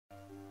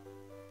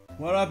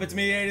What up, it's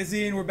me, A to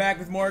Z, and we're back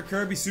with more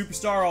Kirby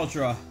Superstar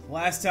Ultra.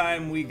 Last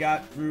time we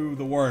got through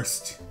the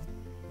worst.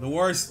 The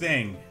worst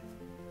thing.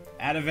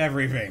 Out of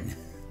everything.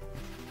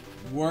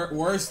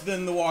 Worse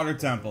than the water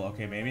temple.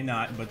 Okay, maybe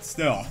not, but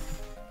still.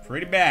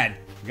 Pretty bad.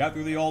 We got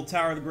through the old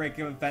Tower of the Great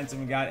King Fence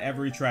and we got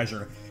every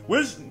treasure.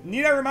 Which,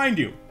 need I remind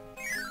you,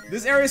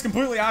 this area is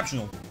completely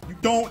optional. You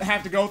don't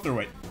have to go through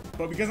it.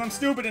 But because I'm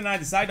stupid and I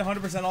decided to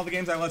 100% all the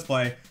games I Let's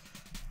Play,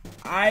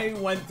 I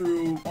went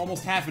through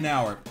almost half an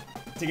hour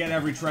to get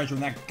every treasure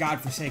in that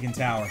godforsaken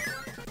tower.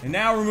 And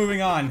now we're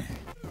moving on.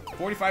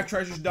 45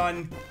 treasures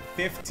done,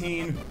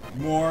 15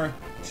 more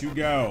to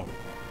go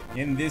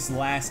in this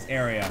last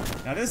area.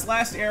 Now this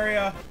last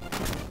area,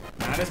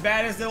 not as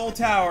bad as the old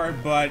tower,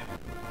 but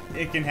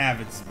it can have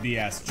its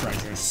BS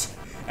treasures.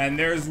 And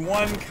there's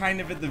one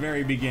kind of at the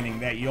very beginning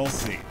that you'll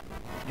see.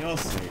 You'll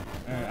see.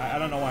 I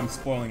don't know why I'm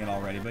spoiling it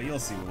already, but you'll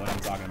see what I'm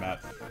talking about.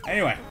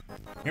 Anyway,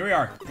 here we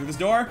are. Through this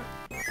door,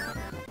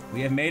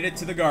 we have made it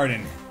to the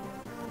garden.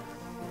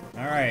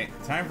 Alright,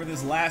 time for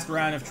this last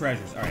round of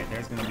treasures. Alright,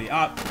 there's gonna be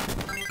up.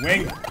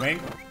 Wing, wing,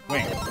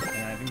 wing.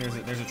 And I think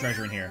there's a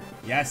treasure in here.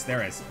 Yes,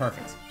 there is.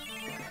 Perfect.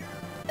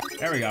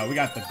 There we go. We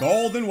got the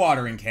golden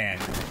watering can.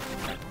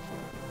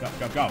 Go,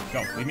 go, go,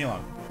 go. Leave me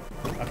alone.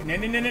 Okay, no,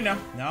 no, no, no, no.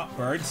 No,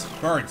 birds,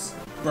 birds,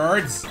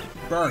 birds,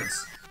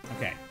 birds.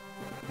 Okay.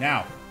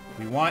 Now,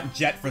 we want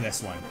Jet for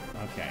this one.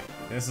 Okay,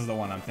 this is the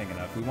one I'm thinking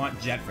of. We want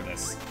Jet for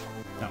this.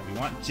 No, we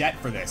want Jet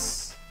for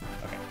this.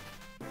 Okay.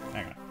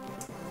 Hang on.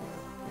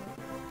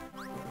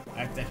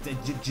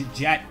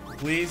 Jet,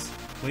 please,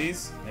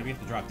 please. Maybe you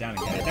have to drop down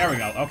and get it. There we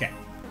go. Okay.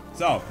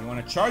 So you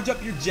want to charge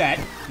up your jet.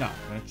 No,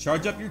 you want to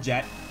charge up your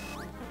jet,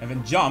 and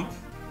then jump.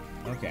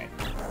 Okay.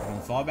 And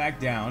then fall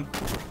back down.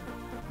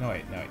 No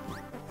wait, no wait.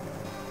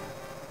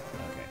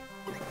 Okay.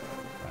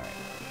 All right.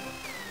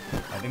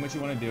 I think what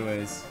you want to do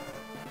is.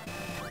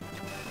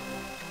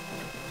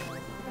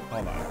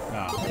 Hold on.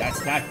 No,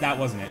 that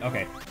wasn't it.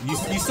 Okay. You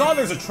saw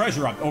there's a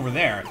treasure up over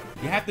there.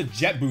 You have to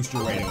jet boost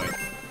your way to it.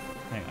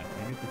 Hang on.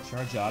 Maybe have to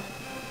charge up.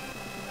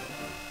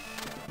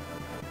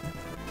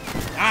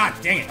 Ah,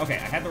 dang it. Okay, I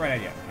had the right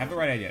idea. I have the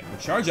right idea. We'll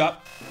charge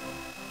up.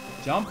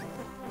 Jump.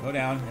 Go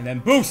down. And then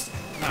boost.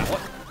 Ah,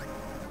 what?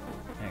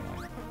 Hang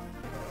on.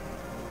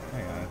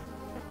 Hang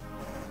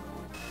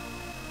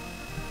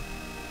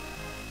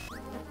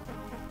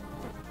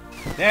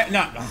on. There.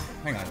 No. Oh,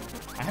 hang on.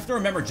 I have to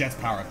remember Jet's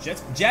power-up.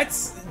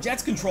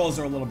 Jet's controls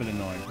are a little bit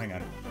annoying. Hang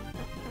on.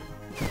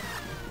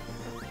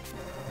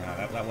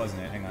 No, that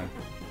wasn't it. Hang on.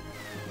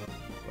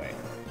 Wait.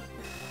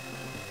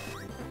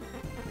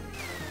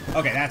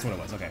 Okay, that's what it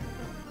was. Okay.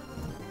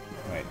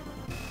 Wait.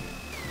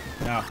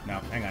 No, no,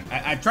 hang on.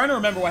 I'm trying to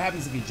remember what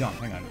happens if you jump.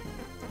 Hang on.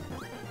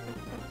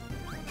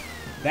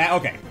 That,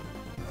 okay.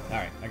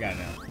 Alright, I got it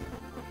now.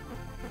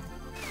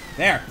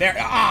 There!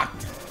 Ah!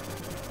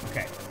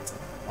 Okay.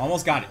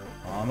 Almost got it.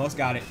 Almost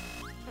got it.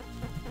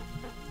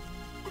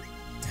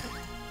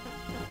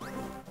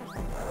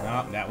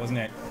 No, that wasn't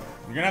it.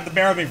 You're gonna have to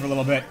bear with me for a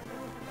little bit.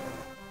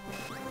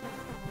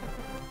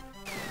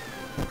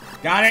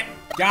 Got it!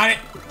 Got it!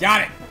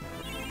 Got it!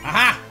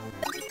 Aha!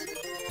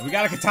 We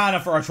got a katana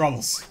for our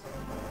troubles.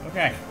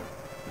 Okay.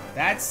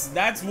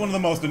 That's one of the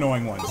most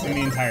annoying ones in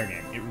the entire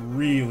game. It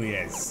really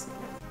is.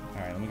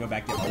 Alright, let me go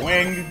back to my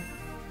wing.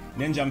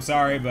 Ninja, I'm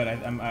sorry, but I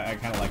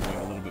kind of like wing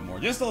a little bit more.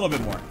 Just a little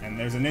bit more. And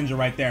there's a ninja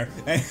right there.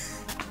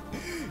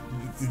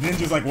 The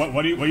ninja's like,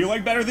 what do you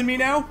like better than me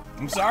now?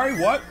 I'm sorry,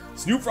 what?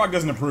 Snoop Frog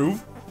doesn't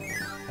approve.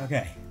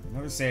 Okay,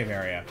 another save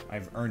area.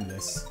 I've earned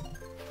this.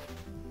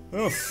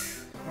 Oof.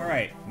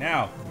 Alright,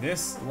 now,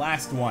 this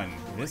last one.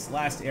 This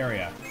last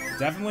area.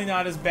 Definitely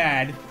not as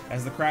bad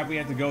as the crap we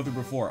had to go through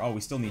before. Oh,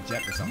 we still need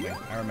Jet for something.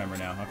 I remember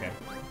now. Okay.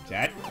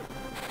 Jet.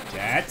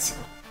 Jet.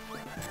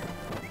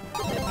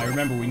 I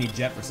remember we need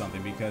Jet for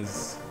something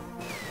because...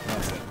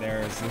 What's it?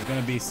 There's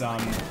gonna be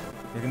some...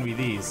 There's gonna be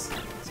these.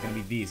 It's gonna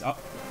be these. Oh.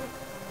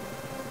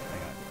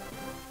 Hang on.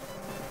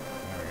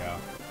 There we go.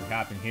 We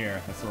hop in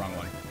here. That's the wrong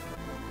one.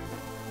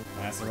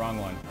 That's the wrong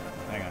one.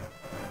 Hang on.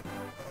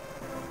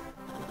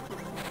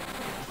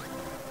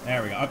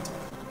 There we go. Up.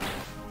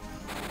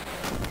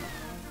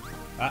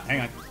 Hang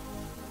on.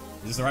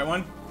 Is this the right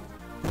one?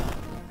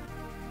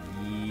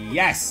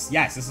 Yes!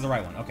 Yes, this is the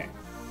right one. Okay.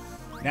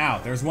 Now,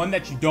 there's one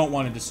that you don't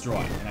want to destroy,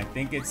 and I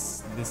think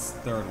it's this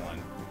third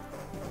one.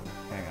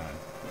 Hang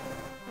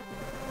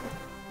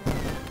on.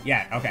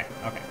 Yeah, okay,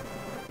 okay.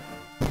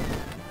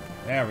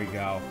 There we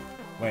go.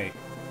 Wait.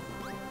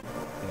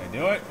 Did I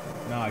do it?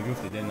 No, I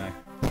goofed it, didn't I?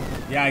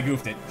 Yeah, I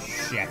goofed it.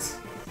 Shit.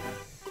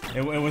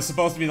 It was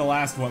supposed to be the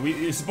last one.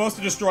 You're supposed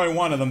to destroy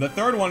one of them. The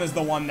third one is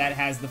the one that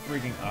has the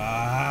freaking...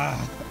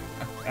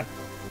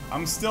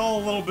 I'm still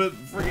a little bit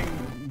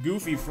freaking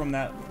goofy from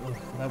that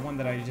one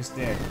that I just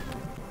did.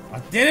 I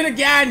did it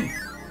again!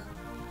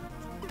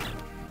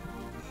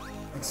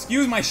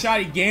 Excuse my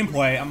shoddy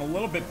gameplay. I'm a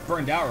little bit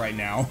burned out right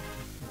now.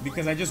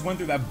 Because I just went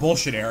through that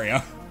bullshit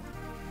area.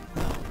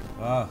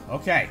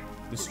 Okay.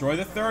 Destroy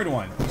the third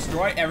one.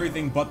 Destroy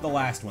everything but the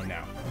last one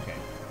now. Okay.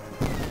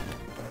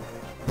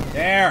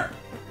 There!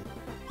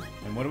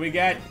 And what do we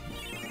get?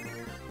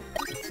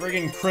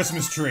 friggin'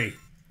 Christmas tree.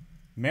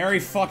 Merry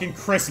fucking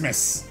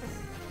Christmas.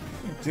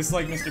 Just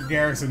like Mr.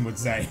 Garrison would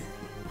say.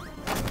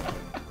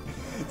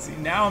 See,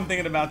 now I'm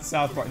thinking about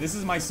South Park. This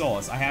is my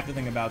solace. I have to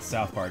think about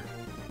South Park.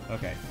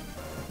 Okay.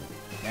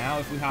 Now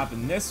if we hop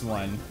in this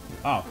one...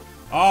 Oh.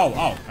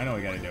 Oh! I know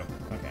what we gotta do.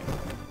 Okay.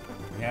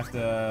 We have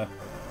to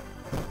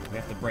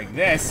break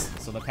this,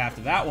 so the path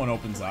to that one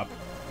opens up.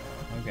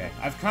 Okay.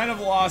 I've kind of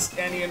lost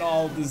any and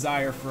all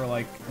desire for,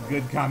 like,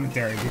 good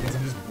commentary because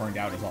I'm just burned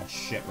out as all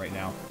shit right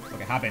now.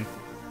 Okay, hop in.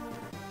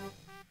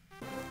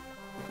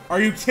 Are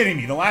you kidding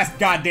me? The last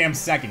goddamn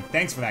second.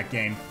 Thanks for that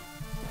game.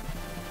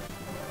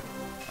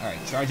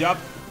 Alright, charge up,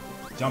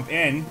 jump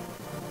in,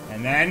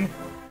 and then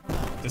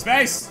to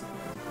space!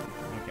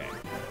 Okay.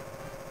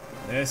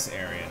 This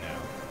area now.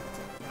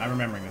 I'm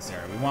remembering this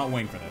area. We want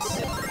wing for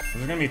this.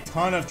 There's gonna be a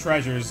ton of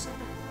treasures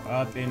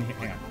up in here.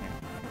 Hang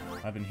on.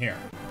 Up in here.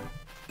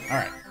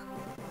 Alright.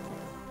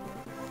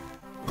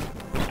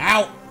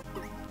 Ow!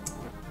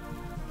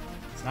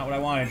 It's not what I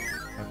wanted.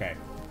 Okay.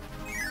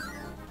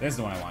 This is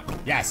the one I want.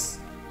 Yes!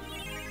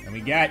 And we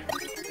get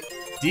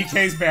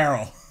DK's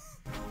barrel.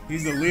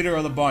 He's the leader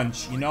of the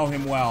bunch. You know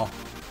him well.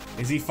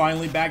 Is he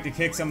finally back to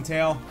kick some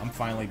tail? I'm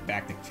finally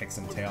back to kick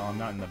some tail. I'm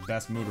not in the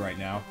best mood right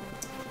now.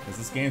 Because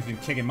this game's been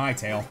kicking my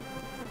tail.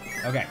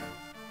 Okay.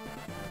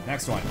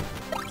 Next one.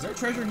 Is there a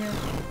treasure in here?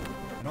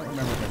 I don't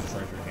remember if there's a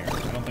treasure in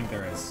here. I don't think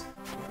there is.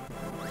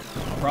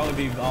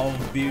 I'll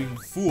be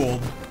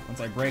fooled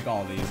once I break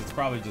all these. It's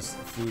probably just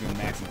food and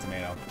maxi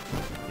tomato.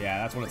 Yeah,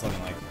 that's what it's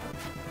looking like.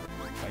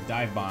 If I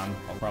dive bomb,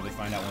 I'll probably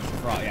find out once and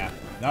for all. Yeah.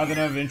 Nothing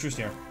of interest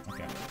here.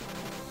 Okay.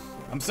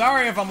 I'm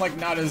sorry if I'm, like,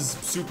 not as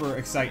super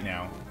excited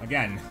now.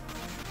 Again,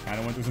 kind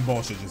of went through some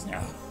bullshit just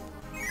now.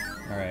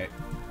 Alright.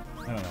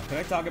 I don't know. Could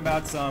I talk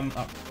about some...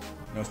 Oh,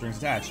 no strings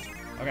attached.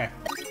 Okay.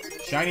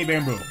 Shiny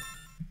bamboo.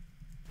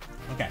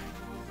 Okay.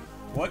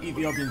 What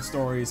Ethiopian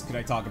stories could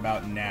I talk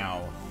about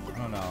now? I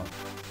don't know.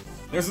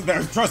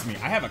 Trust me,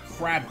 I have a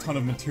crap ton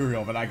of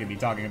material that I could be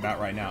talking about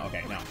right now.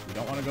 Okay, now, we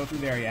don't want to go through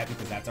there yet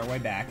because that's our way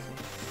back.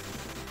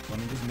 Let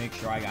me just make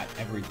sure I got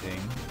everything.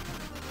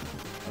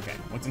 Okay,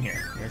 what's in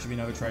here? There should be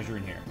another treasure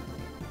in here.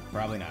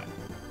 Probably not.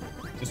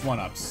 Just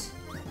one-ups.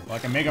 Well, I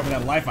can make up for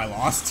that life I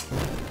lost.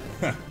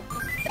 There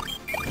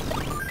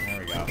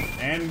we go.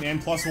 And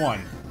 +1.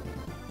 Alright,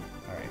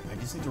 I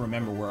just need to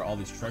remember where all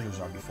these treasures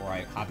are before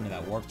I hop into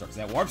that warp store, because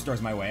that warp store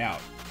is my way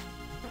out.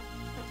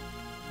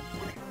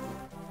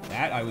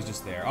 That, I was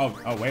just there. Oh,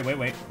 wait.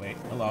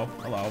 Hello.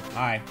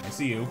 Hi, I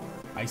see you.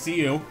 I see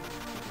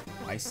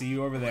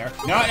you over there.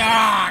 No,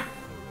 no!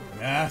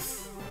 I'll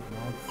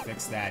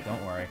fix that,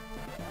 don't worry.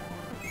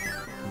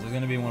 There's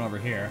gonna be one over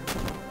here.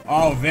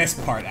 Oh, this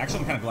part. Actually,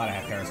 I'm kind of glad I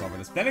have Parasol for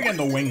this. Then again,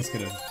 the wings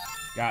could have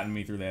gotten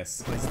me through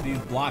this. These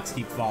blocks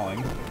keep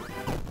falling.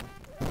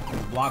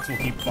 These blocks will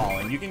keep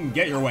falling. You can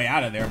get your way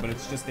out of there, but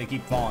it's just they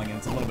keep falling, and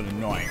it's a little bit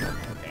annoying.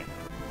 Okay.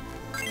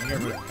 I'm gonna get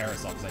rid of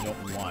Parasol, because I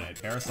don't want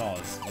it. Parasol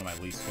is one of my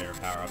least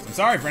favorite power-ups. I'm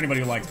sorry for anybody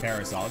who likes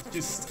Parasol.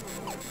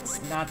 It's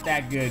not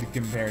that good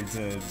compared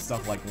to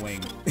stuff like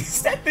Wing.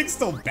 Is that thing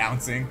still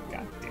bouncing?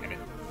 God damn it.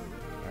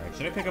 Alright,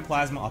 should I pick up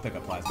Plasma? I'll pick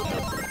up Plasma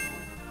now.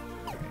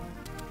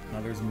 Now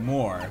there's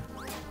more.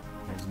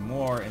 There's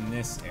more in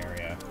this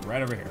area.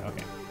 Right over here.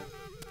 Okay.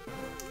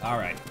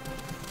 Alright.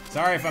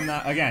 Sorry if I'm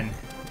not... Again.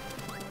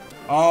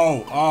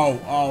 Oh,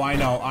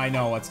 I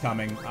know what's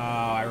coming. Oh,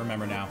 I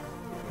remember now.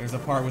 There's a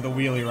part with a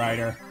wheelie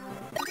rider.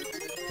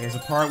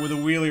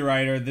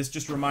 This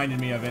just reminded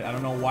me of it. I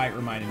don't know why it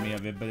reminded me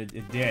of it, but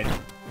it did.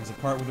 There's a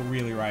part with a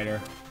wheelie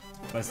rider.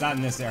 But it's not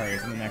in this area.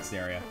 It's in the next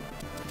area.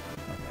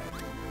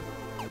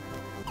 Okay.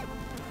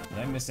 Did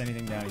I miss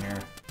anything down here?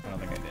 I don't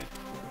think I did.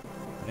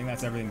 I think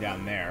that's everything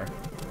down there.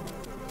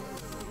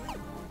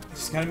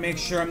 Just gotta make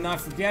sure I'm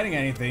not forgetting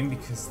anything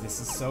because this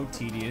is so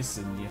tedious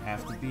and you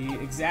have to be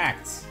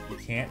exact. You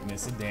can't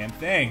miss a damn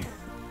thing.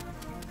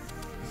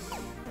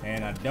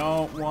 And I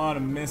don't want to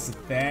miss a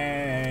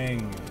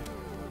thing.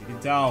 You can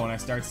tell when I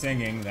start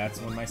singing, that's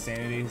when my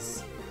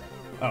sanity's...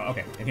 Oh,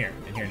 okay, in here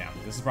now.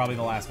 This is probably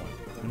the last one.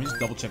 Let me just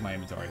double check my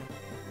inventory.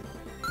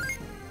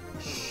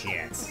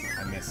 Shit,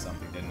 I missed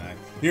something, didn't I?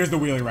 Here's the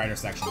wheelie rider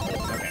section.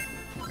 Okay.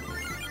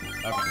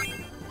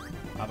 Okay.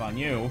 Hop on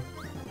you.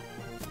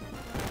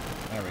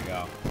 There we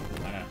go.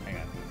 Hang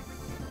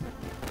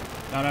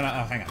on. No,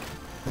 hang on.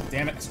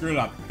 Damn it, I screwed it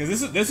up.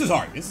 Because this is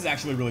hard. This is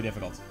actually really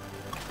difficult.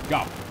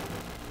 Go.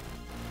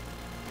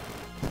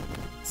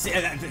 See,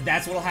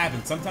 that's what'll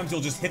happen. Sometimes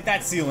you'll just hit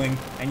that ceiling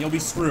and you'll be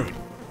screwed.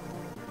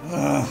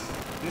 Ugh.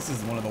 This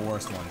is one of the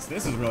worst ones.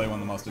 This is really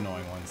one of the most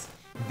annoying ones.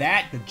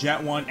 That, the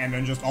jet one, and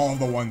then just all of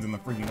the ones in the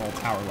freaking old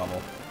tower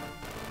level.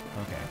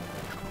 Okay.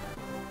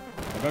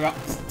 Go.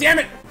 Damn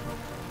it!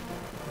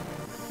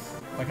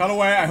 If I cut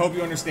away, I hope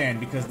you understand,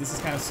 because this is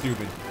kind of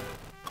stupid.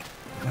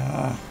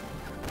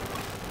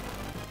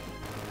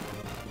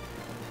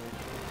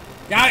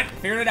 Got it!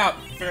 Figured it out.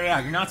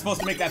 You're not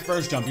supposed to make that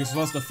first jump. You're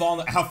supposed to fall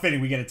into... How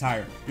fitting we get a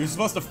tire. You're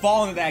supposed to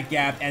fall into that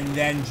gap and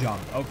then jump.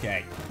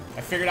 Okay.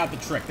 I figured out the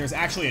trick. There's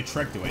actually a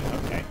trick to it.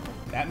 Okay.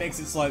 That makes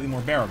it slightly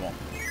more bearable.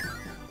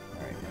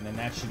 Alright, and then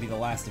that should be the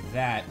last of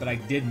that, but I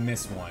did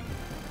miss one.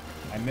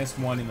 I missed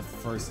one in the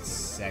first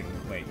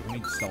segment. Wait, let me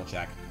just double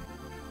check.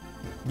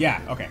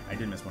 Yeah, okay, I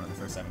did miss one in the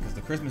first segment, because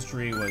the Christmas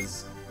tree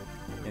was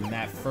in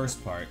that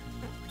first part.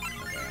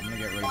 Okay, I'm gonna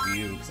get rid of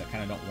you, because I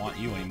kind of don't want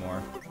you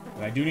anymore.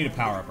 But I do need a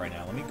power-up right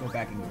now. Let me go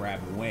back and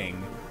grab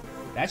Wing.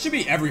 That should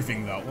be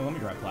everything, though. Well, let me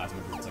grab Plasma,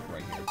 because it's, like,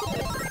 right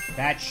here.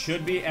 That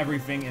should be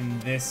everything in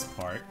this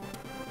part.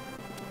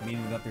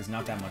 Meaning that there's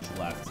not that much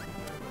left.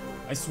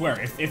 I swear,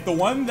 if the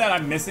one that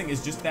I'm missing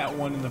is just that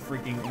one in the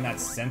freaking, in that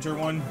center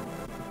one,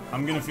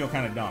 I'm gonna feel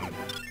kind of dumb.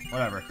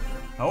 Whatever.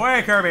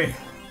 Away, Kirby!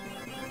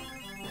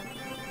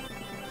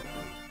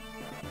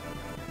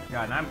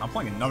 God, and I'm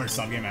playing another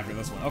sub-game after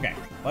this one. Okay,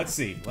 let's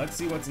see. Let's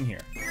see what's in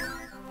here.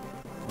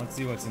 Let's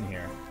see what's in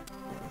here.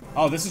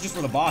 Oh, this is just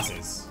where the boss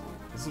is.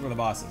 This is where the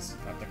boss is.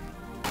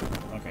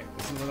 Okay,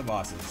 this is where the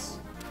boss is.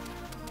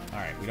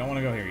 Alright, we don't want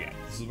to go here yet.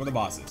 This is where the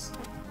boss is.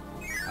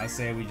 I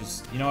say we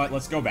just... You know what?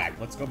 Let's go back.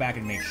 Let's go back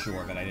and make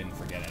sure that I didn't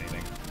forget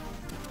anything.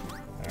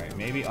 Alright,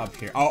 maybe up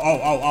here.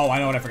 Oh, I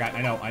know what I forgot.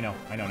 I know now.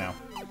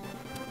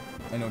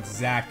 I know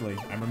exactly.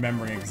 I'm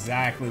remembering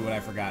exactly what I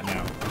forgot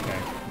now. Okay,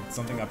 it's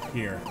something up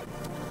here.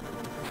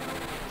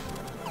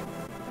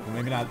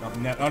 Maybe not.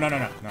 No.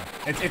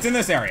 It's in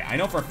this area. I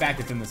know for a fact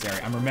it's in this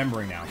area. I'm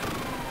remembering now.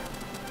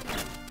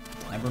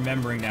 I'm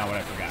remembering now what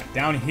I forgot.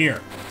 Down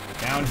here.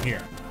 Down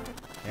here.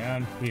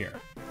 Down here.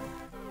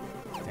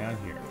 Down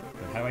here.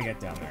 But how do I get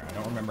down there? I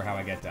don't remember how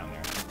I get down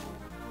there.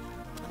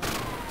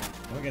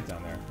 How do I get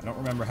down there? I don't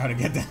remember how to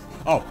get down.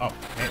 Oh.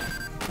 Hey.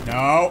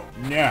 No.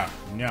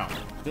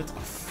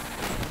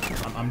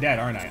 I'm dead,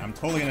 aren't I? I'm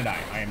totally gonna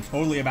die. I am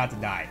totally about to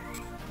die.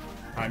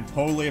 I'm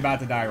totally about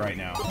to die right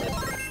now.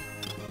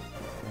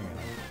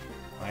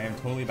 I am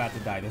totally about to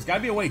die. There's gotta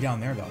be a way down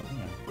there, though.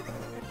 Hang on.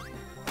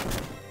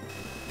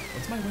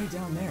 What's my way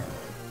down there?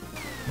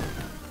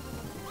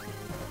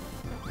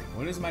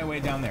 What is my way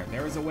down there?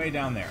 There is a way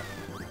down there.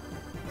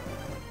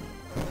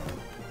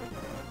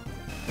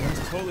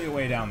 There's totally a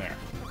way down there.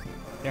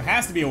 There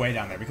has to be a way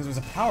down there, because there's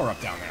a power-up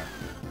down there.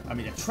 I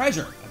mean, a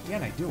treasure.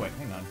 Again, I do it.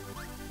 Hang on.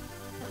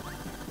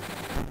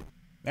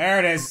 There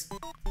it is.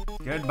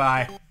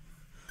 Goodbye.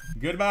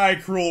 Goodbye,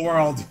 cruel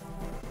world.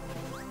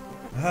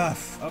 Ugh,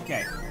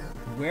 okay.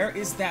 Where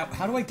is that?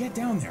 How do I get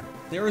down there?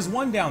 There is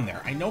one down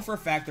there. I know for a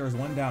fact there is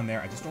one down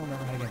there. I just don't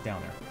remember how to get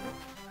down there.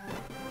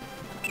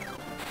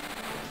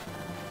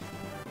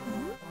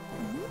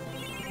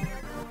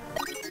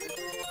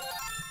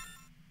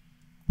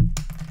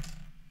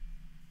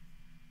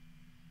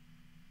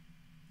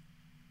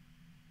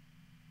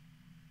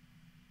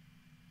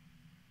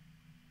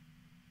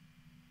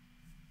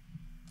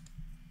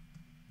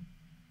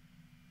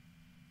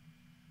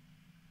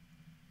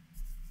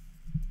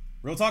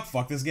 Real talk,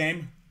 fuck this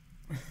game.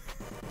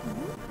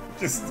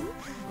 just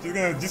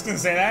gonna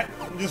say that.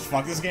 Just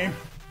fuck this game.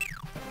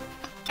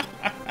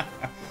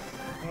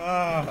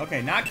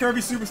 Okay, not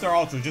Kirby Superstar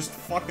Ultra, just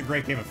fuck the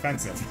Great Cave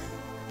Offensive.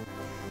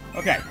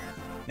 Okay,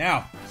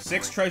 now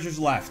 6 treasures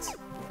left,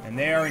 and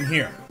they are in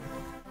here.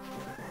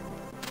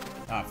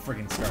 Ah,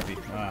 friggin' Scarfy.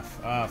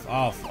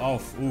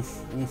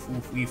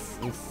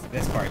 Oof.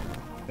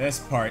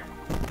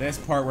 This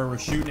part where we're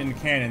shooting into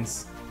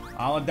cannons,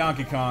 a la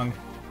Donkey Kong.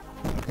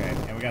 Okay,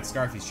 and we got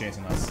Scarfies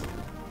chasing us.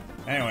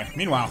 Anyway,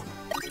 meanwhile,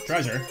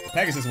 treasure,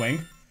 Pegasus Wing.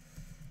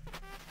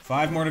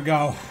 5 more to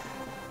go.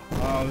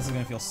 Oh, this is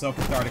gonna feel so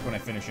cathartic when I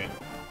finish it.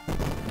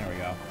 There we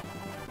go.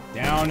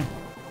 Down,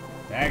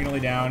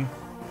 diagonally down,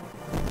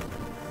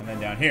 and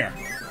then down here.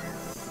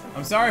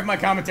 I'm sorry if my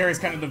commentary is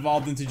kind of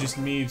devolved into just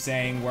me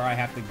saying where I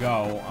have to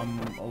go. I'm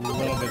a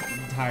little bit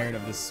tired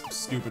of this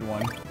stupid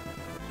one.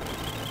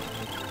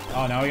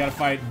 Oh, now we gotta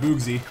fight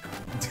Boogsy.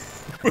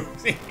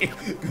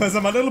 Because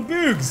I'm a little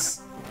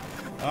boogs!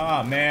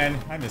 Oh man,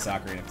 I miss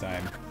Ocarina of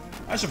Time.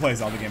 I should play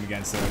Zelda game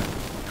again soon.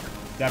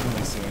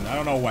 Definitely soon. I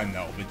don't know when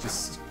though, but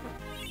just...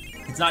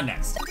 It's not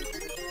next.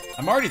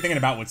 I'm already thinking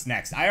about what's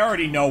next. I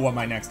already know what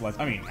my next...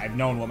 I've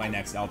known what my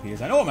next LP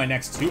is. I know what my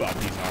next 2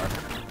 LPs are.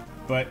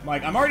 But,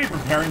 like, I'm already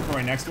preparing for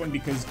my next one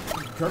because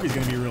Kirby's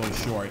gonna be really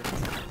short.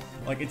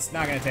 Like, it's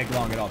not gonna take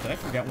long at all. Did I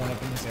forget one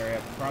up in this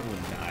area? Probably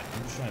not.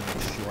 I'm just trying to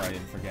make sure I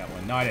didn't forget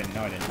one. No, I didn't.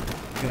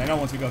 Because I know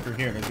once we go through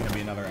here, there's gonna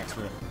be another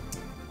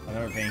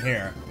thing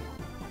here.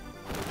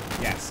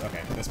 Yes,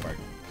 okay, this part.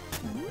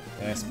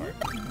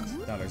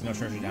 No, there's no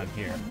treasure down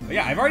here. But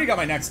yeah, I've already got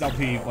my next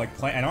LP, like,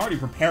 and I'm already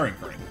preparing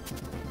for it.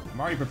 I'm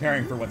already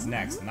preparing for what's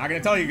next. I'm not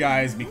gonna tell you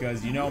guys,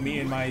 because you know me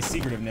and my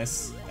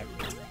secretiveness.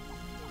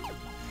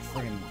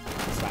 Friggin'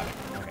 stop it.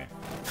 Okay.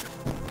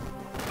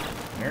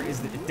 Where is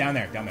the... Down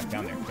there. No,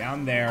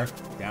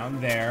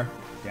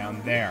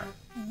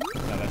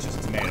 that's just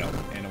a tomato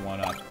and a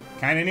 1-up.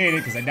 Kinda need it,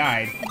 because I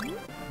died.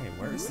 Hey,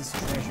 where is this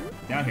treasure?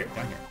 Down here.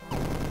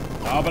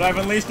 Oh, but I've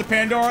unleashed the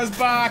Pandora's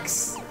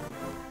box!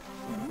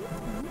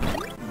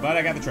 But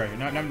I got the treasure.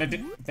 No,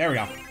 there we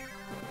go.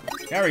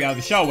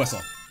 The shell whistle.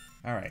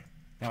 Alright.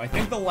 Now, I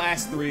think the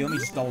last 3... Let me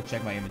just double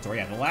check my inventory.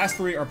 Yeah, the last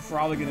 3 are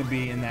probably gonna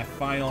be in that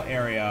final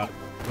area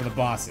where the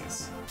boss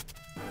is.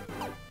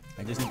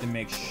 I just need to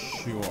make sure...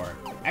 sure.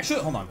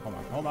 Actually, hold on.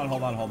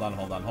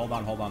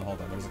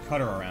 There's a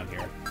cutter around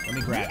here. Let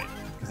me grab it,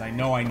 because I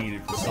know I need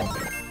it for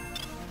something.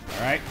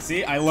 Alright,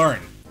 see? I learn.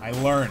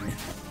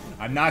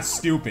 I'm not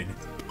stupid.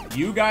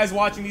 You guys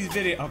watching these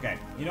videos... Okay,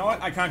 you know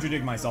what? I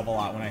contradict myself a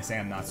lot when I say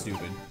I'm not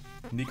stupid.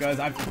 Because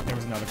there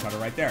was another cutter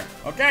right there.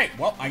 Okay,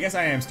 well, I guess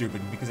I am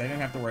stupid, because I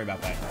didn't have to worry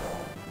about that.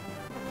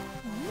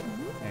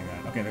 Hang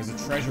on. Okay, there's a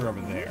treasure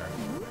over there.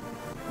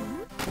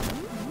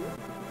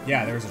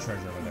 Yeah, there's a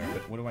treasure over there,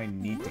 but what do I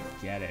need to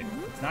get it?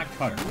 It's not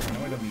cutter. I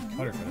know I don't need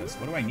cutter for this.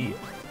 What do I need?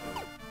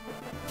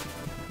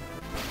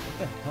 What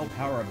the hell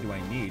power-up do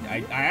I need?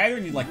 I either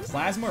need, like,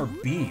 plasma or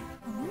beam.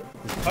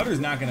 Because cutter's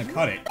not gonna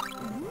cut it.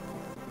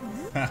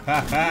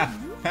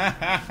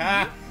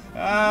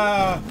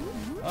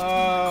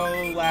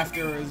 Oh,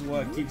 laughter is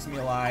what keeps me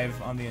alive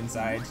on the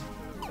inside.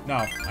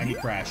 No, I need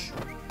crash.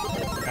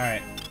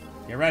 Alright,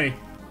 get ready.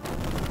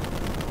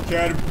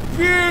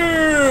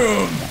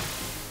 Boom!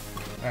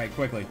 Alright,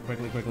 quickly.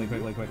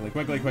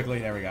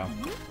 There we go.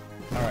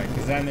 Alright,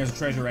 because then there's a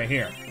treasure right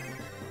here.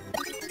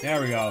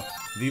 There we go.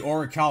 The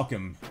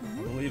orichalcum.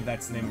 I believe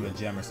that's the name of the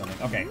gem or something.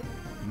 Okay,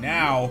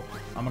 now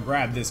I'm gonna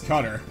grab this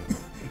cutter.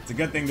 It's a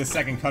good thing the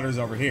second cutter's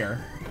over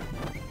here.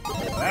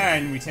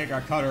 Then we take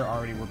our cutter.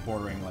 Already we're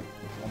bordering like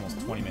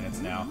almost 20 minutes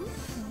now.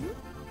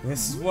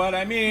 This is what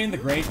I mean. The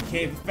Great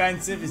Cave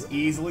Offensive is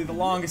easily the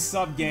longest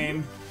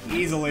sub-game.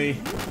 Easily.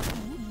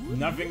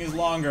 Nothing is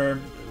longer,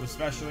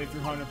 especially if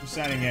you're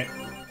 100%ing it.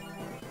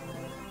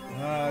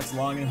 It's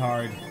long and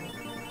hard.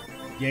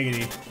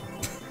 Giggity.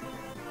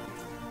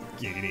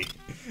 Giggity.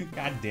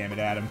 God damn it,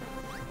 Adam.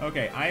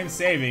 Okay, I am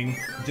saving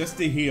just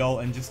to heal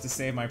and just to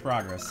save my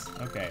progress.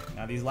 Okay,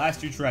 now these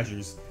last two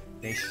treasures,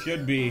 they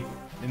should be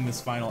in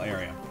this final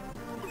area.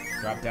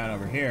 Drop down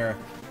over here.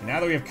 And now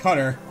that we have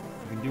cutter,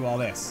 we can do all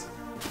this.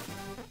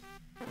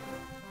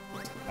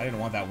 I didn't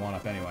want that one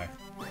up anyway.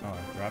 Oh,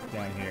 drop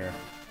down here.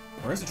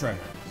 Where's the treasure?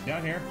 It's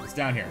down here? It's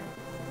down here.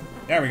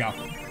 There we go.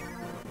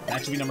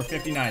 That should be number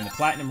 59. The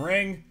platinum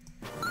ring.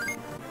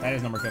 That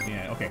is number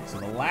 59. Okay, so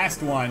the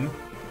last one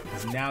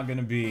is now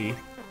gonna be...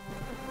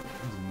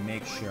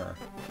 Make sure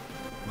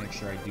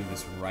I do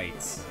this right.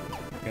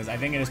 Because I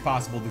think it is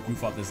possible to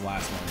goof up this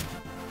last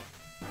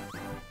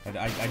one.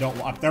 I don't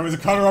want... There was a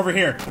cutter over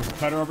here. There's a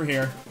cutter over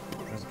here.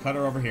 There's a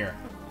cutter over here.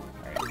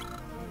 Alright.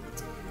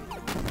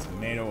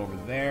 Tomato over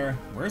there.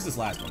 Where's this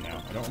last one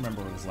now? I don't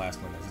remember where this last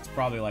one is. It's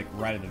probably like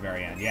right at the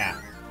very end. Yeah.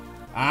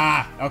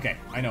 Ah! Okay.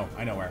 I know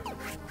where.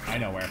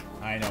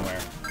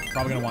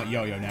 Probably gonna want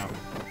yo-yo now.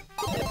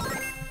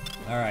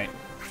 Alright.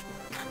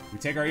 We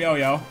take our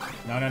yo-yo.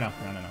 No.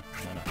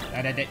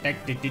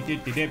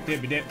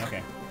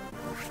 Okay.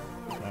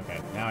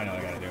 Okay, now I know what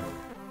I gotta do.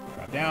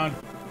 Drop down.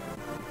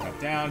 Drop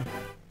down.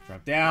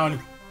 Drop down.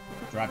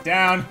 Drop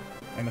down.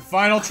 And the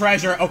final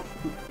treasure. Oh!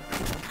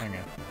 Hang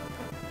on.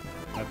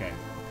 Okay.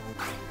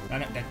 No.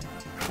 Hang on.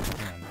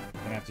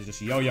 I'm gonna have to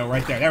just yo-yo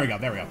right there. There we go.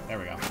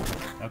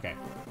 Okay.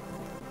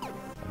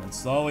 And then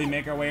slowly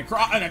make our way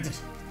across.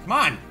 Come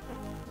on!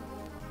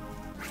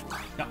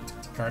 No,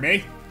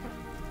 Kirby.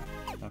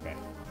 Okay.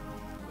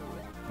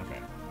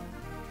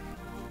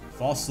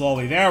 Fall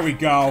slowly. There we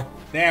go.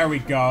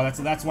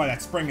 That's why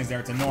that spring is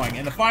there. It's annoying.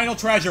 And the final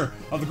treasure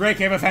of the Great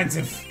Cave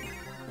Offensive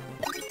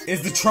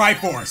is the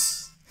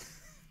Triforce.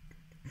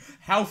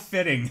 How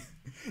fitting.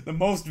 The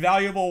most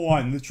valuable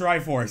one, the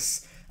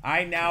Triforce.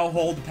 I now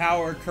hold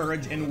power,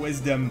 courage, and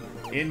wisdom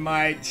in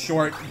my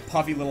short,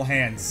 puffy little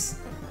hands.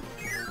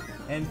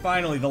 And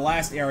finally, the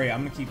last area.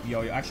 I'm gonna keep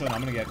yo-yo. Actually, no,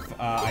 I'm gonna get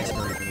Ice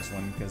Kirby for this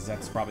one, because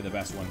that's probably the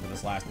best one for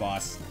this last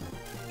boss.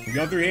 We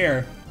go through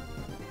here.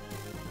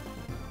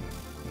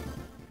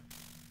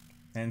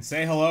 And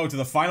say hello to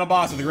the final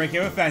boss of the Great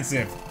Cave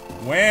Offensive.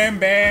 Wham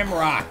Bam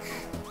Rock.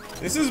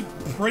 This is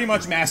pretty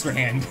much Master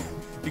Hand.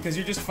 Because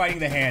you're just fighting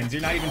the hands.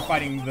 You're not even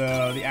fighting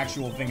the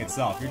actual thing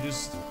itself. You're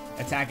just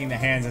attacking the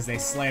hands as they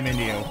slam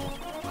into you.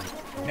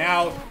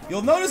 Now,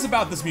 you'll notice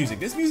about this music.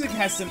 This music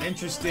has some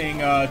interesting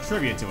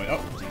trivia to it.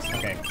 Oh, jeez.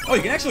 Okay. Oh,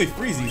 you can actually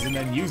freeze these and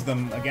then use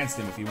them against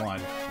him if you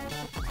want.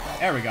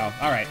 There we go.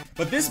 Alright.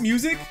 But this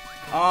music...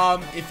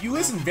 if you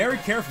listen very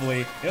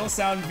carefully, it'll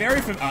sound very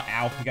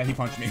ow, he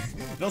punched me.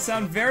 It'll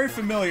sound very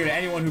familiar to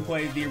anyone who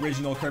played the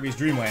original Kirby's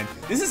Dream Land.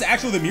 This is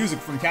actually the music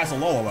from Castle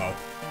Lololo.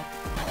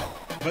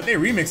 But they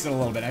remixed it a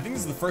little bit. I think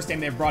this is the first time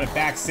they've brought it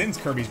back since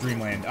Kirby's Dream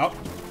Land. Oh.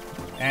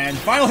 And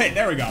final hit,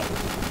 there we go.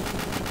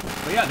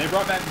 But yeah, they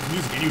brought back this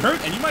music.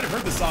 And you might have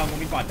heard the song when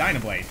we fought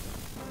Dynablade.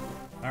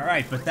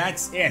 Alright, but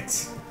that's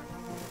it.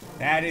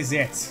 That is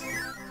it.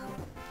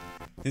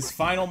 This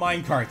final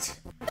minecart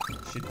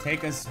should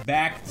take us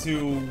back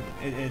to...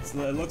 It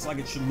looks like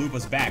it should loop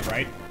us back,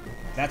 right?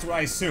 That's what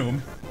I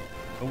assume.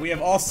 But we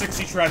have all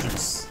 60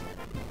 treasures.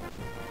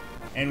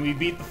 And we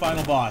beat the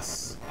final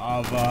boss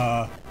of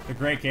the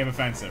Great Cave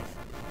Offensive.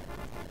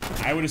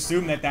 I would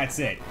assume that that's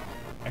it.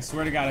 I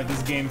swear to God, if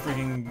this game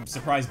freaking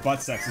surprise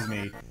butt sexes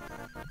me...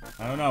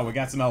 I don't know, we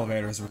got some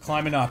elevators. We're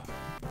climbing up.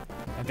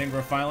 I think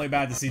we're finally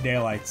about to see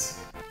daylight.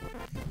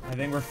 I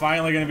think we're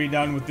finally gonna be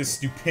done with this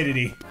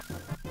stupidity.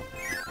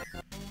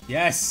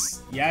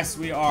 Yes,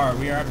 we are.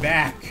 We are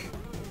back.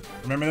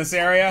 Remember this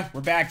area? We're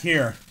back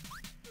here.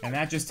 And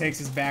that just takes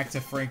us back to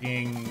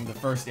freaking the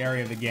first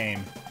area of the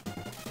game.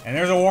 And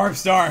there's a warp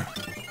star!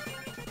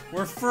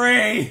 We're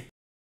free!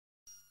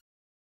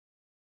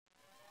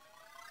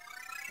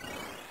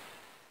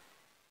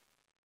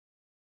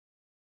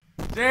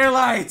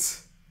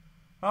 Daylight!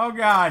 Oh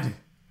god.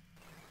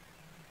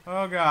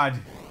 Oh god.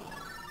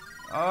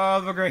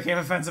 Oh, the Great Cave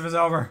Offensive is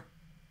over.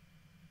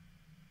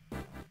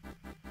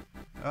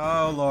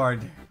 Oh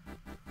lord.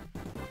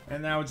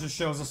 And now it just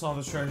shows us all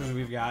the treasures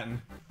we've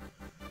gotten.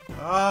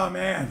 Oh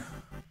man.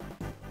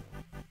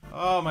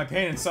 Oh, my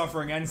pain and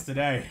suffering ends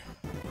today.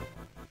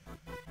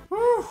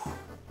 Whew.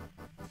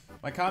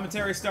 My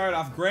commentary started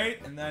off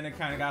great, and then it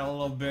kind of got a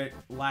little bit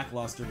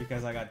lackluster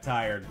because I got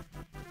tired.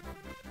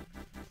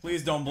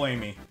 Please don't blame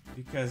me,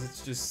 because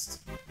it's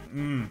just...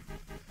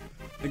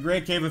 The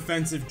Great Cave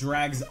Offensive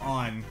drags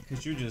on,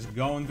 because you're just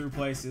going through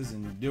places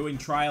and doing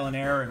trial and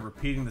error and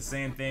repeating the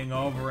same thing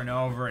over and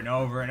over and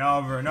over and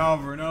over and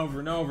over and over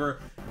and over.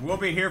 And we'll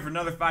be here for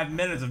another 5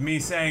 minutes of me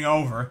saying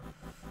over.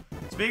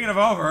 Speaking of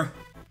over,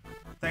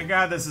 thank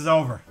God this is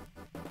over.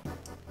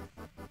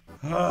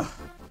 I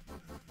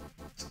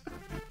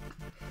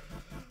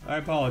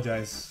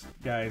apologize,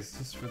 guys,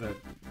 just for the...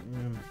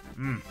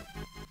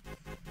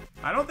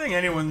 I don't think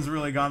anyone's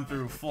really gone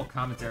through full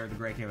commentary of the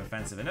Great Cave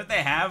Offensive, and if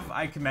they have,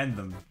 I commend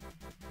them.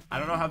 I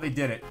don't know how they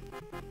did it.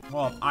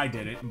 Well, I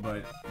did it,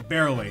 but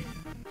barely.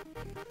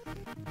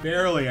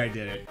 Barely I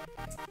did it.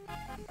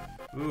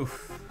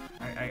 Oof.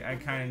 I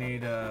kind of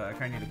need a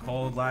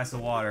cold glass of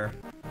water,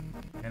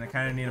 and I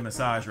kind of need a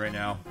massage right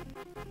now.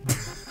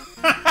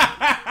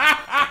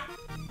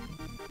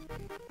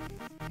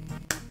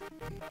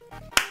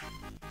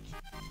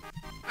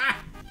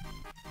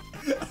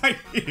 I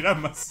need a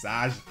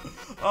massage.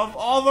 Of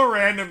all the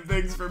random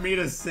things for me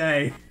to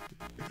say,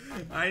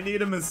 I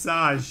need a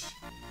massage.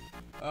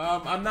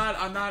 I'm not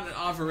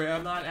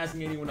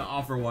asking anyone to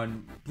offer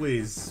one,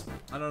 please.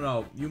 I don't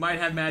know. You might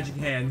have magic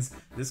hands.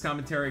 This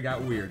commentary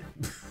got weird.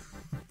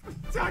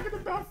 Talking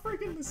about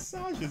freaking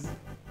massages.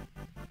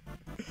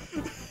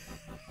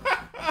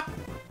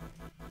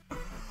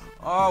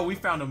 Oh, we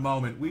found a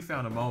moment. We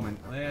found a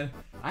moment, man.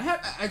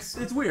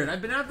 It's weird.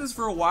 I've been at this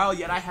for a while,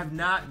 yet I have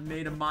not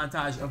made a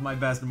montage of my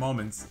best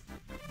moments.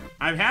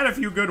 I've had a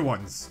few good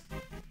ones.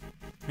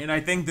 And I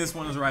think this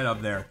one is right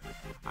up there.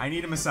 I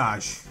need a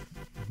massage.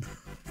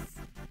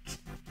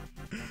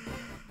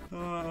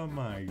 Oh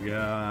my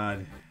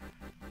god.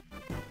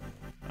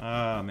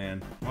 Oh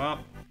man. Well,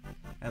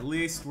 at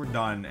least we're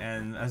done.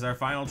 And as our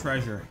final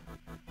treasure,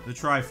 the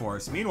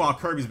Triforce. Meanwhile,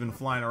 Kirby's been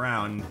flying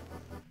around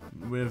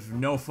with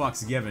no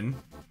fucks given.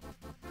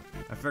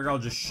 I figure I'll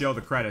just show the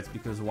credits,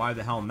 because why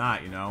the hell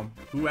not, you know?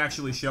 Who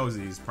actually shows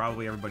these?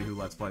 Probably everybody who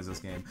Let's Plays this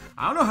game.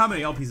 I don't know how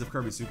many LPs of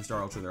Kirby Superstar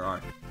Ultra there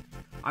are.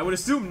 I would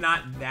assume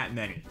not that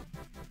many.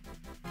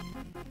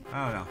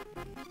 I don't know.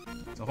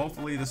 So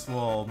hopefully this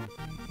will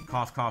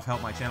cough cough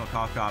help my channel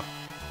cough cough.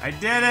 I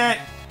did it!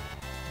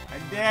 I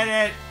did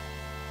it!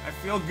 I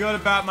feel good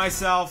about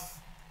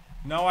myself.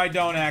 No, I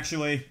don't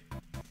actually.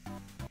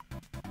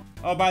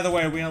 Oh, by the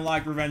way, we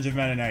unlocked Revenge of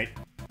Meta Knight.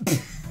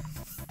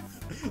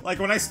 Like,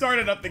 when I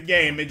started up the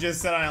game, it just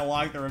said I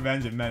unlocked the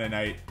Revenge of Meta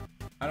Knight.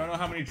 I don't know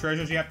how many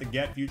treasures you have to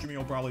get. Future me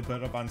will probably put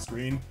it up on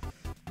screen.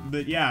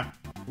 But yeah,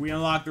 we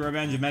unlocked the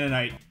Revenge of Meta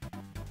Knight.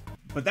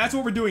 But that's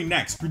what we're doing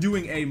next. We're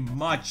doing a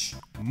much,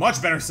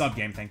 much better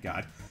sub-game, thank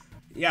God.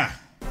 Yeah.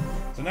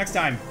 So next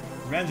time,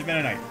 Revenge of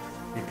Meta Knight.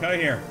 We cut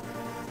it here.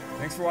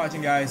 Thanks for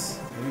watching, guys.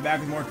 We'll be back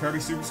with more Kirby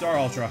Superstar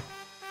Ultra.